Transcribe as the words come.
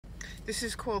This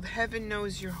is called Heaven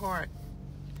Knows Your Heart.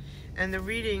 And the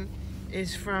reading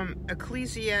is from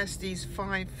Ecclesiastes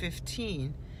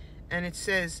 5:15. And it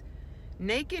says,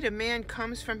 "Naked a man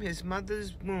comes from his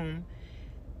mother's womb,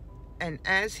 and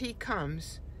as he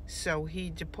comes, so he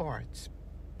departs."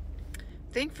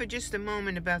 Think for just a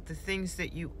moment about the things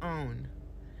that you own.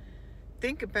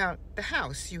 Think about the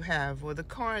house you have or the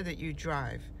car that you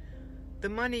drive, the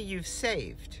money you've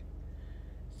saved.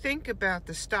 Think about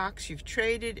the stocks you've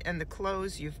traded and the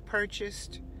clothes you've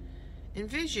purchased.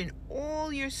 Envision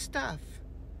all your stuff.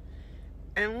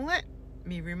 And let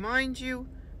me remind you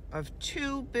of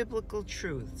two biblical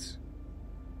truths.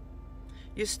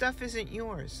 Your stuff isn't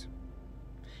yours.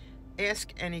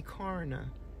 Ask any coroner.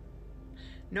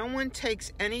 No one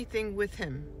takes anything with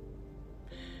him.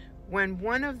 When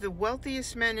one of the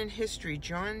wealthiest men in history,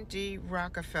 John D.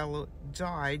 Rockefeller,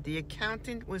 died, the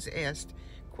accountant was asked,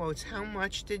 quotes, "How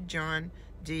much did John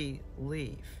D.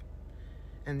 leave?"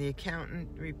 And the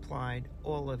accountant replied,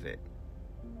 "All of it."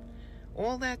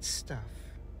 All that stuff,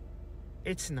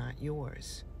 it's not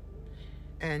yours.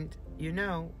 And you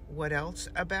know what else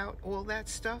about all that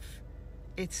stuff?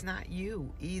 It's not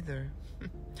you either.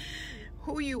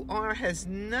 Who you are has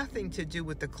nothing to do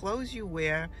with the clothes you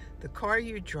wear, the car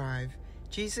you drive.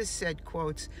 Jesus said,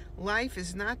 quotes, "Life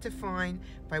is not defined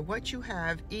by what you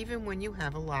have, even when you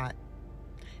have a lot."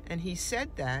 And he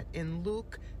said that in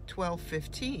Luke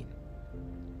 12:15.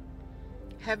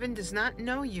 Heaven does not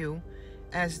know you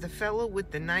as the fellow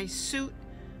with the nice suit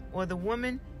or the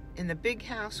woman in the big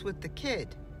house with the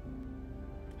kid.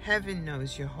 Heaven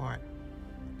knows your heart.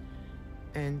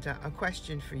 And a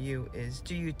question for you is,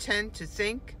 do you tend to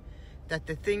think that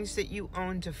the things that you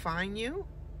own define you?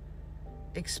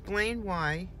 Explain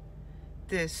why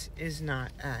this is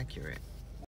not accurate.